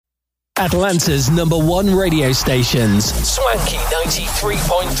Atlanta's #1 radio stations, Swanky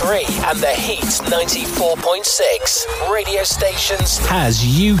 93.3 and The Heat 94.6 radio stations, has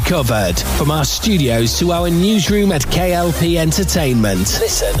you covered. From our studios to our newsroom at K.L.P. Entertainment.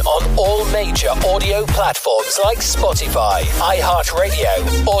 Listen on all major audio platforms like Spotify,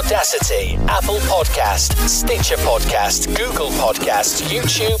 iHeartRadio, Audacity, Apple Podcast, Stitcher Podcast, Google Podcast,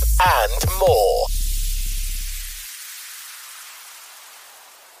 YouTube, and more.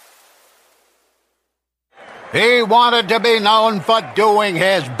 He wanted to be known for doing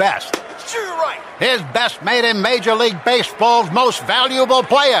his best. Sure, right. His best made him Major League Baseball's most valuable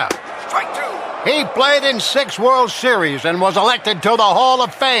player. Strike two. He played in 6 World Series and was elected to the Hall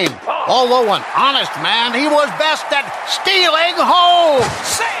of Fame. Although an honest man, he was best at stealing home.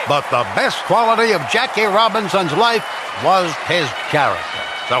 But the best quality of Jackie Robinson's life was his character.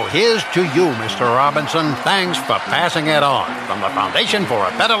 So here's to you, Mr. Robinson. Thanks for passing it on. From the Foundation for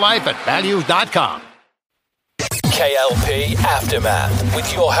a Better Life at Values.com. K.L.P. Aftermath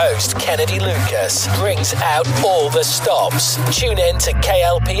with your host Kennedy Lucas brings out all the stops. Tune in to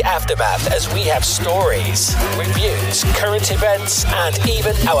K.L.P. Aftermath as we have stories, reviews, current events, and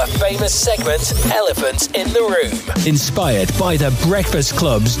even our famous segment, Elephant in the Room. Inspired by the Breakfast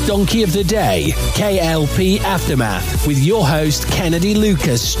Club's Donkey of the Day, K.L.P. Aftermath with your host Kennedy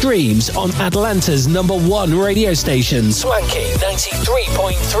Lucas streams on Atlanta's #1 radio station, Swanky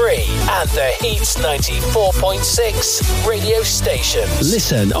 93.3 and The Heat's 94.6 radio station.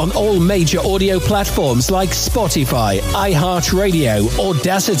 Listen on all major audio platforms like Spotify, iHeartRadio,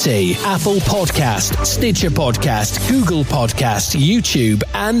 Audacity, Apple Podcast, Stitcher Podcast, Google Podcast, YouTube,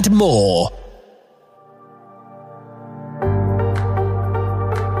 and more.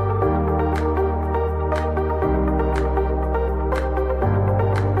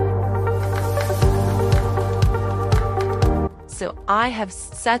 So I have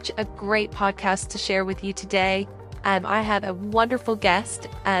such a great podcast to share with you today. I have a wonderful guest.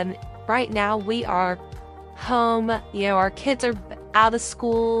 Right now we are home. Our kids are out of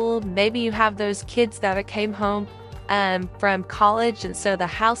school. Maybe you have those kids that came home from college, and so the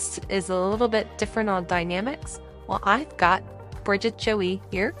house is a little bit different on dynamics. Well, I've got Bridget Joey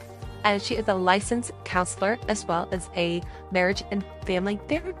here, and she is a licensed counselor as well as a marriage and family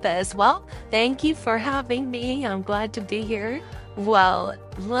therapist. Well, thank you for having me. I'm glad to be here. Well,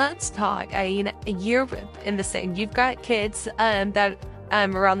 let's talk. You're in the same. You've got kids that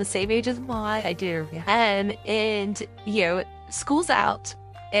around the same age as mine. I do. And school's out,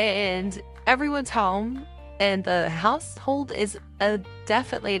 and everyone's home, and the household is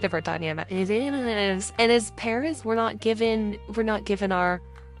definitely a different dynamic. It is. And as parents, we're not given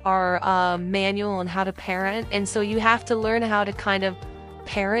our manual on how to parent, and so you have to learn how to kind of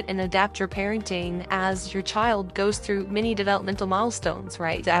parent and adapt your parenting as your child goes through many developmental milestones,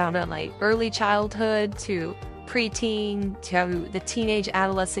 right? I don't know, like early childhood to preteen to the teenage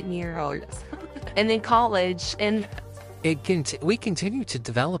adolescent years, and then college, and we continue to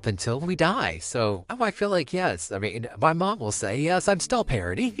develop until we die. So I feel like, yes, I mean, my mom will say, yes, I'm still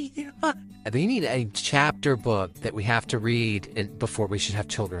parenting. We need a chapter book that we have to read before we should have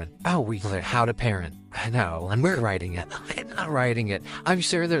children. Oh, we learn how to parent. I know, and we're writing it. I'm not writing it. I'm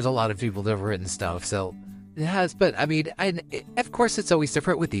sure there's a lot of people that have written stuff, so yes, but I mean, of course it's always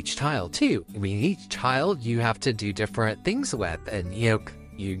different with each child too. I mean, each child you have to do different things with, and you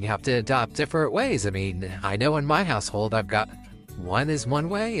have to adopt different ways. I mean, I know in my household I've got one is one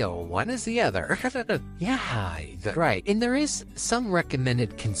way or one is the other. Yeah, right. And there is some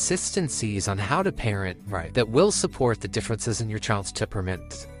recommended consistencies on how to parent, right, that will support the differences in your child's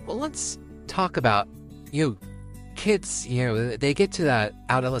temperament. Well, let's talk about, kids, they get to that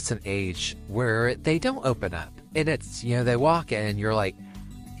adolescent age where they don't open up. And it's, they walk in and you're like,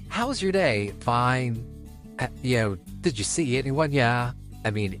 how's your day? Fine. Did you see anyone? Yeah. I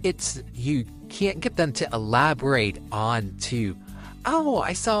mean, you can't get them to elaborate on to, oh,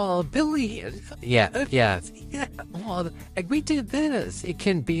 I saw Billy. Yeah. Well, we did this. It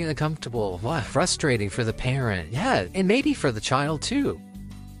can be uncomfortable, frustrating for the parent. Yeah, and maybe for the child too.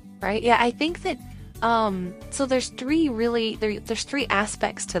 Right. Yeah, I think that so there's three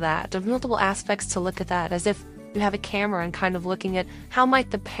aspects to that. There's multiple aspects to look at that, as if you have a camera and kind of looking at how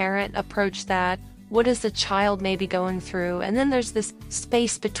might the parent approach that. What is the child maybe going through? And then there's this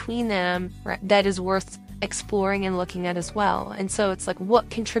space between them, right, that is worth exploring and looking at as well. And so it's like, what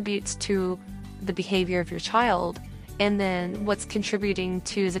contributes to the behavior of your child? And then what's contributing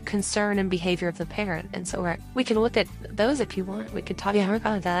to the concern and behavior of the parent? And so we can look at those if you want. We could talk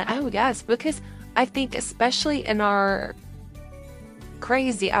about that. Oh, yes, because I think especially in our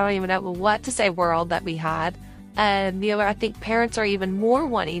crazy, I don't even know what to say, world that we had, I think parents are even more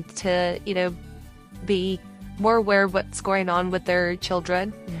wanting to, be more aware of what's going on with their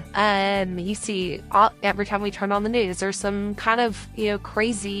children. You see every time we turn on the news, there's some kind of,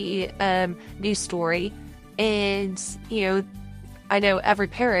 crazy news story. And, I know every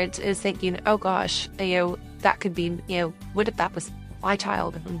parent is thinking, oh gosh, that could be, what if that was my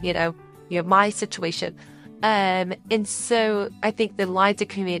child, my situation. And so I think the lines of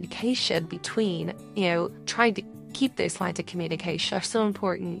communication between, trying to keep those lines of communication are so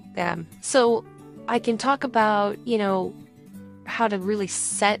important. So I can talk about, how to really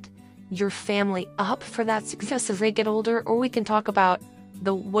set your family up for that success as they get older, or we can talk about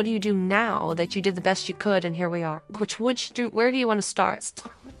what do you do now that you did the best you could, and here we are. Where do you want to start?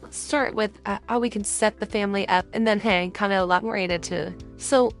 Let's start with how we can set the family up, and then kind of elaborate into.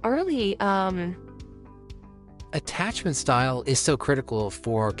 So early, attachment style is so critical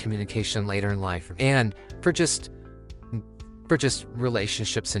for communication later in life, and for just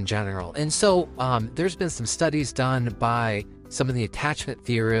relationships in general. And so there's been some studies done by some of the attachment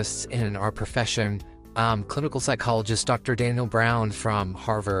theorists in our profession. Clinical psychologist Dr. Daniel Brown from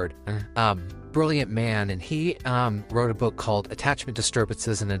Harvard, brilliant man, and he wrote a book called Attachment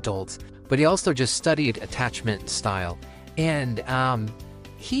Disturbances in Adults, but he also just studied attachment style. And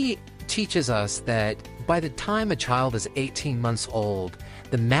he teaches us that by the time a child is 18 months old,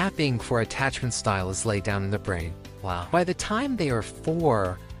 the mapping for attachment style is laid down in the brain. Wow. By the time they are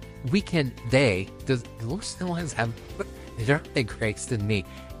 4, the ones have big breaks than me,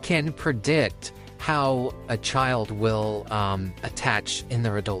 can predict how a child will attach in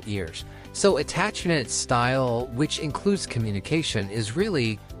their adult years. So attachment style, which includes communication, is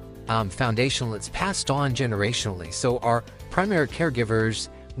really foundational. It's passed on generationally. So our primary caregivers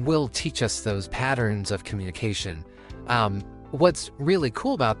will teach us those patterns of communication. What's really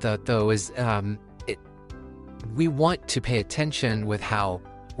cool about that, though, is we want to pay attention with how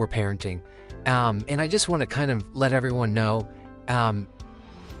we're parenting. And I just want to kind of let everyone know,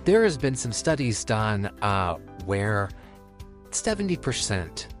 there has been some studies done where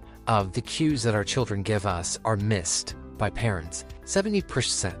 70% of the cues that our children give us are missed by parents.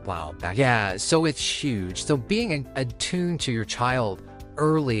 70%. Wow. Yeah, so it's huge. So being attuned to your child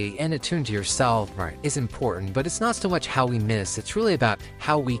early and attuned to yourself, right, is important, but it's not so much how we miss. It's really about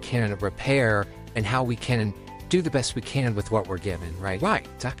how we can repair and how we can do the best we can with what we're given, right? Right.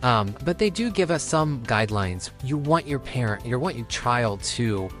 But they do give us some guidelines. You want your child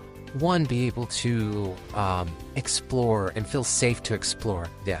to, one, be able to explore and feel safe to explore.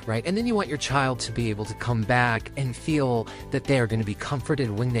 Yeah. Right. And then you want your child to be able to come back and feel that they are going to be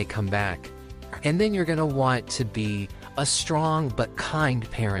comforted when they come back. And then you're going to want to be a strong but kind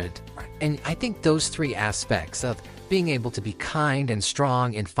parent. And I think those 3 aspects of being able to be kind and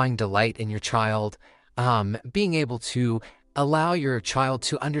strong and find delight in your child, being able to allow your child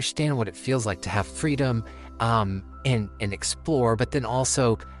to understand what it feels like to have freedom and explore, but then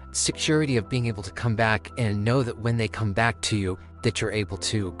also security of being able to come back and know that when they come back to you, that you're able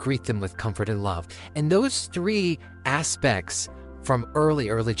to greet them with comfort and love. And those 3 aspects from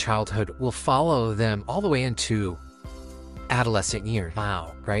early childhood will follow them all the way into adolescent years.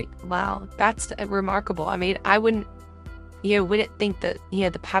 Wow, right? Wow, that's remarkable. I mean, I wouldn't think that,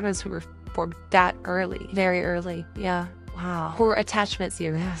 the patterns were formed that early, very early. Yeah. Wow. For attachments,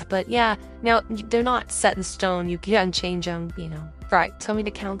 yeah. But yeah, now they're not set in stone. You can change them, Right. So many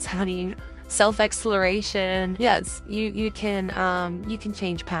accounts, how do you self-exploration? Yes, you can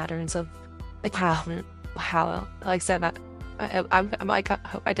change patterns of like how like I said, I'm like, I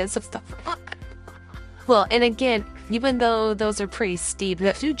hope I did some stuff. Well, and again, even though those are pretty steep,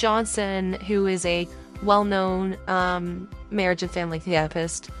 Sue Johnson, who is a well-known marriage and family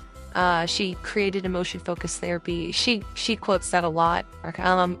therapist, she created emotion-focused therapy. She quotes that a lot.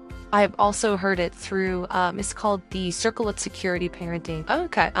 I've also heard it through, it's called the Circle of Security Parenting. Oh,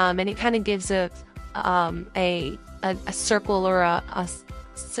 okay. And it kind of gives a circle or a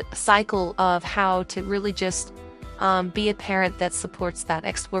cycle of how to really just be a parent that supports that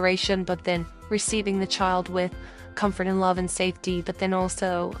exploration, but then receiving the child with comfort and love and safety, but then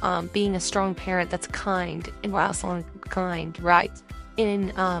also being a strong parent that's kind and also kind, right?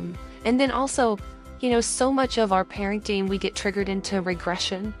 And then also, so much of our parenting, we get triggered into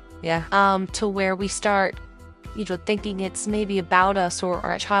regression. Yeah. To where we start, thinking it's maybe about us, or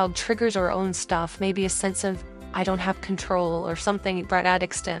our child triggers our own stuff, maybe a sense of I don't have control or something right at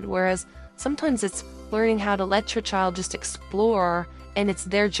extent. Whereas sometimes it's learning how to let your child just explore, and it's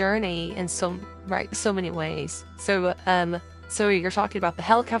their journey in so many ways. So you're talking about the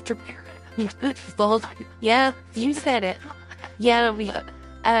helicopter parent. Yeah, you said it. Yeah,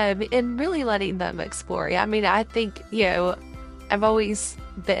 and really letting them explore. I mean, I think, I've always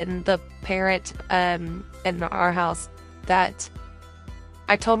been the parent in our house that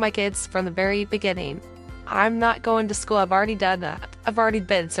I told my kids from the very beginning, I'm not going to school. I've already done that. I've already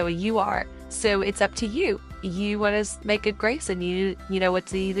been. So you are. So it's up to you. You want to make good grades and you know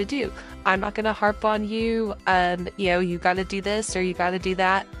what you need to do. I'm not going to harp on you. You got to do this or you got to do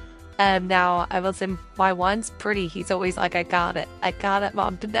that. Now, I will say my one's pretty. He's always like, I got it. I got it,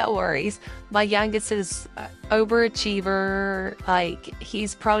 Mom. No worries. My youngest is overachiever. Like,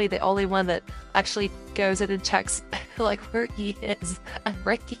 he's probably the only one that actually goes in and checks, like, where he is and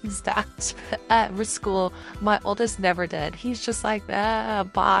rankings that at school. My oldest never did. He's just like,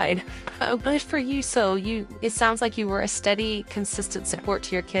 fine. Oh, good for you. So it sounds like you were a steady, consistent support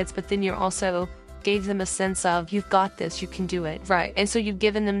to your kids, but then you're also gave them a sense of, you've got this, you can do it, right? And so you've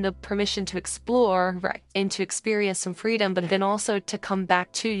given them the permission to explore, right, and to experience some freedom, but then also to come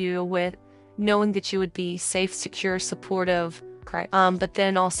back to you with knowing that you would be safe, secure, supportive, right? But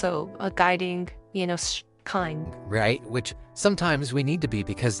then also a guiding, kind. Right, which sometimes we need to be,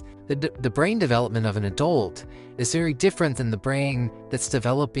 because the brain development of an adult is very different than the brain that's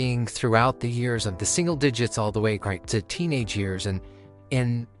developing throughout the years of the single digits all the way right to teenage years.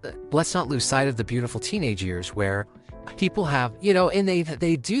 And let's not lose sight of the beautiful teenage years where people have, and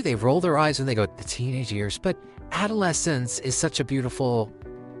they roll their eyes when they go, the teenage years. But adolescence is such a beautiful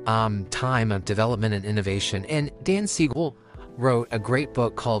time of development and innovation. And Dan Siegel wrote a great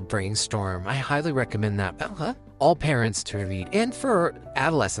book called Brainstorm. I highly recommend that. All parents to read. And for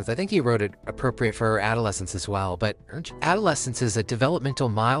adolescents, I think he wrote it appropriate for adolescents as well. But adolescence is a developmental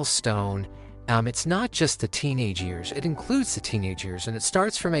milestone. It's not just the teenage years, it includes the teenage years, and it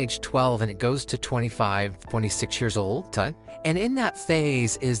starts from age 12 and it goes to 25, 26 years old. And in that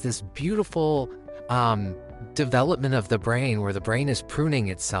phase is this beautiful development of the brain where the brain is pruning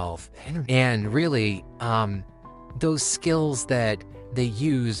itself. And really, those skills that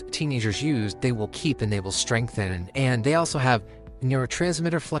teenagers use, they will keep and they will strengthen. And they also have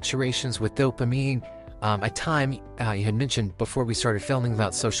neurotransmitter fluctuations with dopamine. A time you had mentioned before we started filming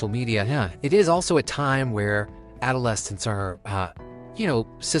about social media. Yeah, it is also a time where adolescents are,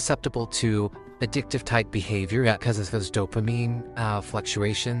 susceptible to addictive type behavior because of those dopamine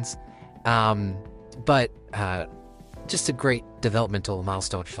fluctuations. But just a great developmental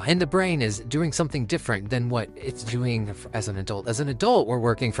milestone. And the brain is doing something different than what it's doing as an adult. As an adult, we're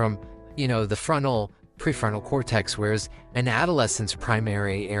working from, the prefrontal cortex, whereas an adolescent's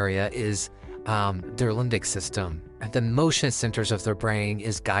primary area is their limbic system. And the motion centers of their brain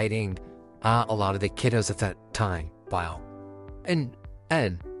is guiding a lot of the kiddos at that time. Wow. And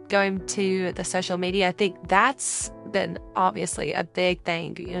going to the social media, I think that's been obviously a big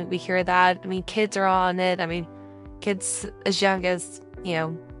thing. We hear that. I mean, kids are on it. I mean, kids as young as,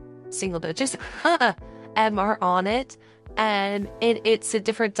 single digits are on it. And it's a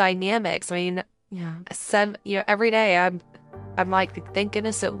different dynamics. I mean, every day I'm like, thank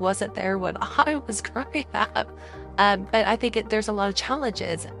goodness it wasn't there when I was growing up. But I think there's a lot of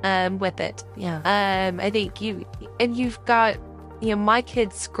challenges with it. Yeah. I think you've got, my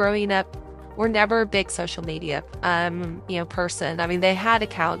kids growing up were never a big social media person. I mean, they had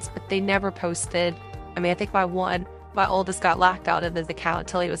accounts, but they never posted. I mean, I think my oldest got locked out of his account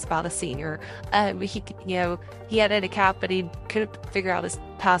until he was about a senior. He had an account, but he couldn't figure out his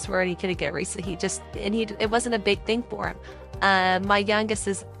password. He couldn't get reset. It wasn't a big thing for him. My youngest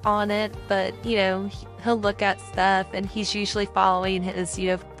is on it, but he'll look at stuff, and he's usually following his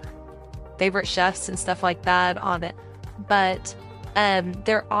favorite chefs and stuff like that on it. But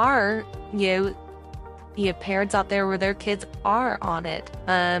there are parents out there where their kids are on it.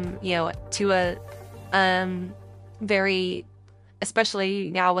 To a very,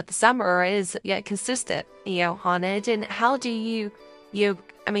 especially now with the summer, is consistent on it. And how do you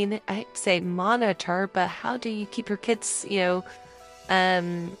I mean, I say monitor, but how do you keep your kids,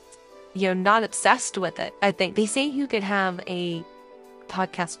 not obsessed with it? I think they say you could have a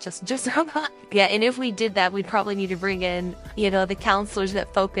podcast just yeah. And if we did that, we'd probably need to bring in, the counselors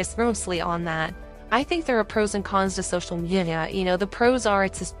that focus mostly on that. I think there are pros and cons to social media. The pros are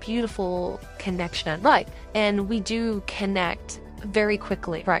it's this beautiful connection, right? And we do connect very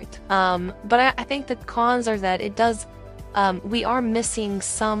quickly, right? But I think the cons are that it does. We are missing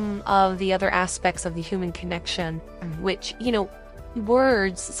some of the other aspects of the human connection, which,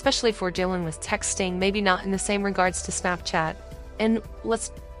 words, especially if we're dealing with texting, maybe not in the same regards to Snapchat. And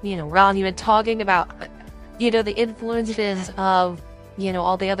let's, Ron, you've been talking about, the influences of,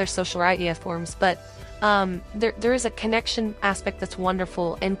 all the other social media forms, but there is a connection aspect that's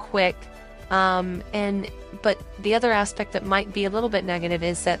wonderful and quick. But the other aspect that might be a little bit negative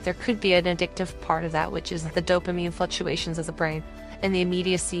is that there could be an addictive part of that, which is the dopamine fluctuations of the brain and the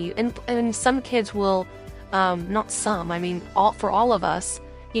immediacy. And some kids will, not some, I mean, for all of us,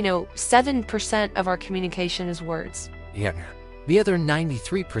 7% of our communication is words. Yeah. The other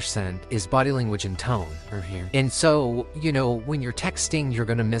 93% is body language and tone. And so, when you're texting, you're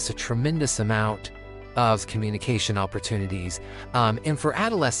going to miss a tremendous amount of communication opportunities. And for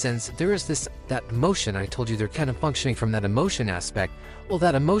adolescents, there is that emotion. I told you they're kind of functioning from that emotion aspect. Well,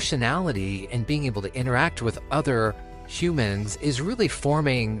 that emotionality and being able to interact with other humans is really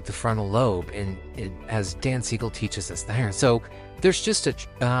forming the frontal lobe, and as Dan Siegel teaches us there. So there's just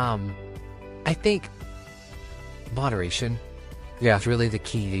I think moderation. Yeah, it's really the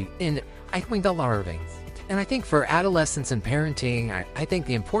key. And I think a lot of things. And I think for adolescents and parenting, I think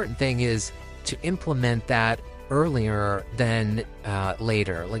the important thing is to implement that earlier than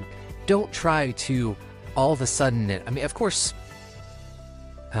later. Like, don't try to all of a sudden, of course,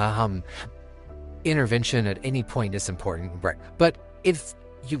 intervention at any point is important, right? But if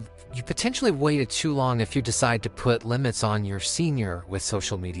you potentially waited too long, if you decide to put limits on your senior with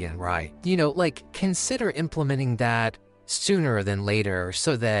social media, right? Consider implementing that sooner than later,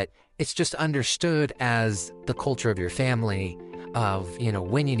 so that it's just understood as the culture of your family of,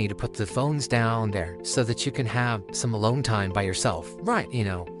 when you need to put the phones down there, so that you can have some alone time by yourself. Right.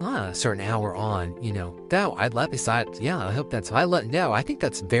 A certain hour on, that I'd let beside. Yeah, I hope I think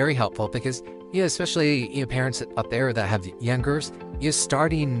that's very helpful, because, especially, parents up there that have youngers, you're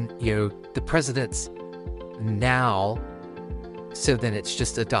starting, the presidents now. So then it's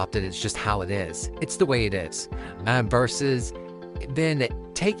just adopted. It's just how it is. It's the way it is. Versus then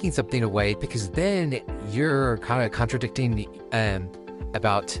taking something away, because then you're kind of contradicting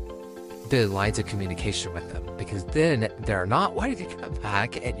about the lines of communication with them, because then they're not wanting to come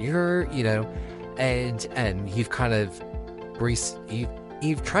back, and you're, and you've kind of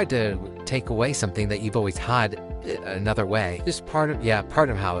you've tried to take away something that you've always had another way. Just part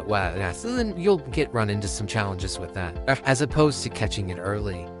of how it was. Yeah. So then you'll run into some challenges with that, as opposed to catching it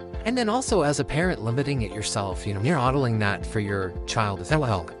early. And then also, as a parent, limiting it yourself. You're modeling that for your child as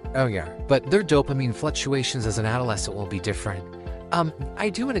well. Oh yeah. But their dopamine fluctuations as an adolescent will be different. I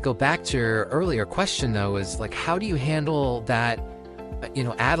do want to go back to your earlier question, though, is how do you handle that,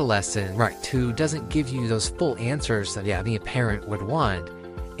 adolescent, right, who doesn't give you those full answers that, a parent would want.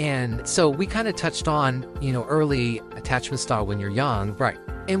 And so we kind of touched on, early attachment style when you're young, right?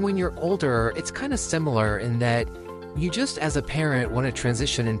 And when you're older, it's kind of similar in that you just, as a parent, want to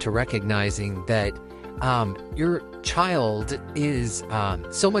transition into recognizing that your child is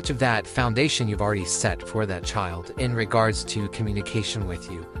so much of that foundation you've already set for that child in regards to communication with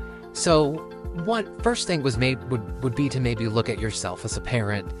you. So first thing would be to maybe look at yourself as a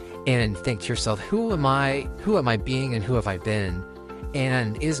parent and think to yourself, who am I being, and who have I been?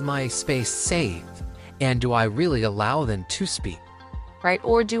 And is my space safe? And do I really allow them to speak? Right?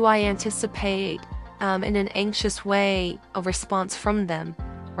 Or do I anticipate in an anxious way a response from them?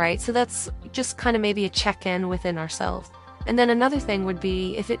 Right? So that's just kind of maybe a check-in within ourselves. And then another thing would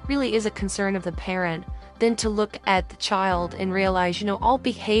be, if it really is a concern of the parent, then to look at the child and realize, all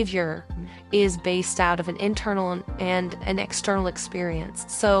behavior is based out of an internal and an external experience.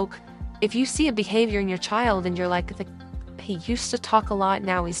 So if you see a behavior in your child and you're like, he used to talk a lot,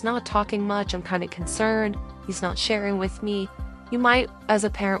 now he's not talking much, I'm kind of concerned, he's not sharing with me, you might, as a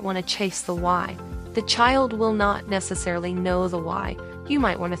parent, want to chase the why. The child will not necessarily know the why. You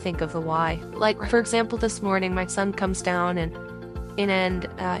might want to think of the why. Like, for example, this morning, my son comes down and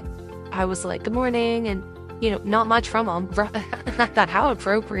I was like, good morning, and, not much from him. I thought, how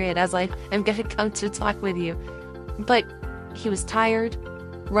appropriate, as I'm going to come to talk with you. But he was tired,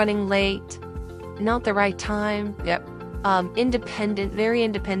 running late, not the right time. Yep. Independent, very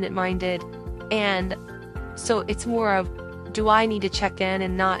independent-minded. And so it's more of, do I need to check in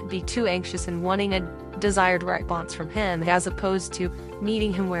and not be too anxious and wanting a desired response from him, as opposed to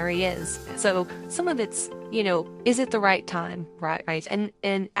meeting him where he is? So some of it's, is it the right time? Right.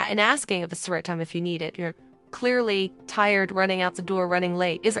 And asking if it's the right time if you need it. You're clearly tired, running out the door, running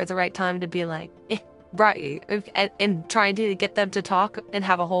late. Is it the right time to be like, right, and trying to get them to talk and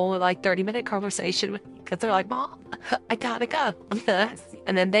have a whole 30-minute conversation with me, because they're like, Mom, I gotta go.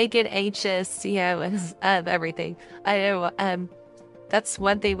 And then they get anxious, and everything. I know, that's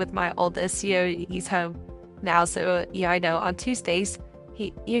one thing with my oldest, he's home now, so I know on Tuesdays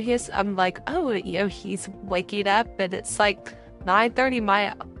I'm like, oh, he's waking up, and it's like 9:30.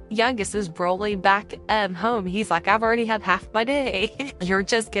 My youngest is rolling back home. He's like, I've already had half my day. You're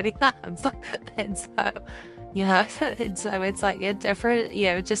just getting up. And so Yeah, and so it's like a different,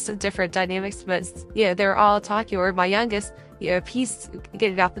 just a different dynamics. But they're all talking. Or my youngest, if he's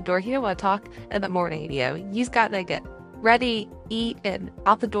getting out the door, he don't want to talk in the morning. He's got to get ready, eat, and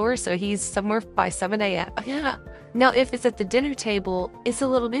out the door. So he's somewhere by 7 a.m. Yeah. Now, if it's at the dinner table, it's a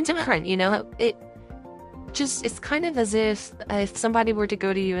little bit different. It's kind of as if somebody were to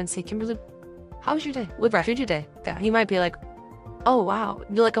go to you and say, Kimberly, how was your day? What food your day? Yeah, he might be like, oh, wow.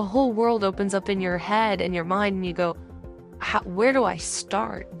 Like a whole world opens up in your head and your mind, and you go, where do I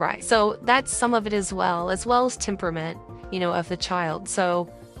start? Right. So that's some of it as well as temperament, of the child.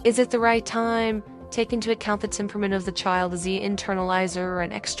 So is it the right time? Take into account the temperament of the child. Is he an internalizer or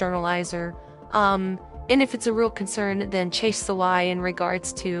an externalizer? And if it's a real concern, then chase the why in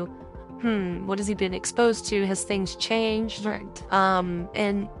regards to, what has he been exposed to? Has things changed? Right.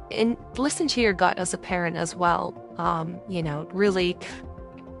 And listen to your gut as a parent as well. Really,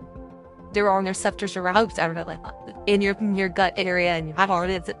 there are receptors around in your gut area, and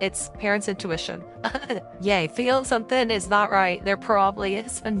it's parents' intuition. Yay, feel something is not right. There probably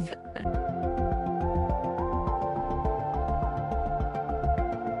is.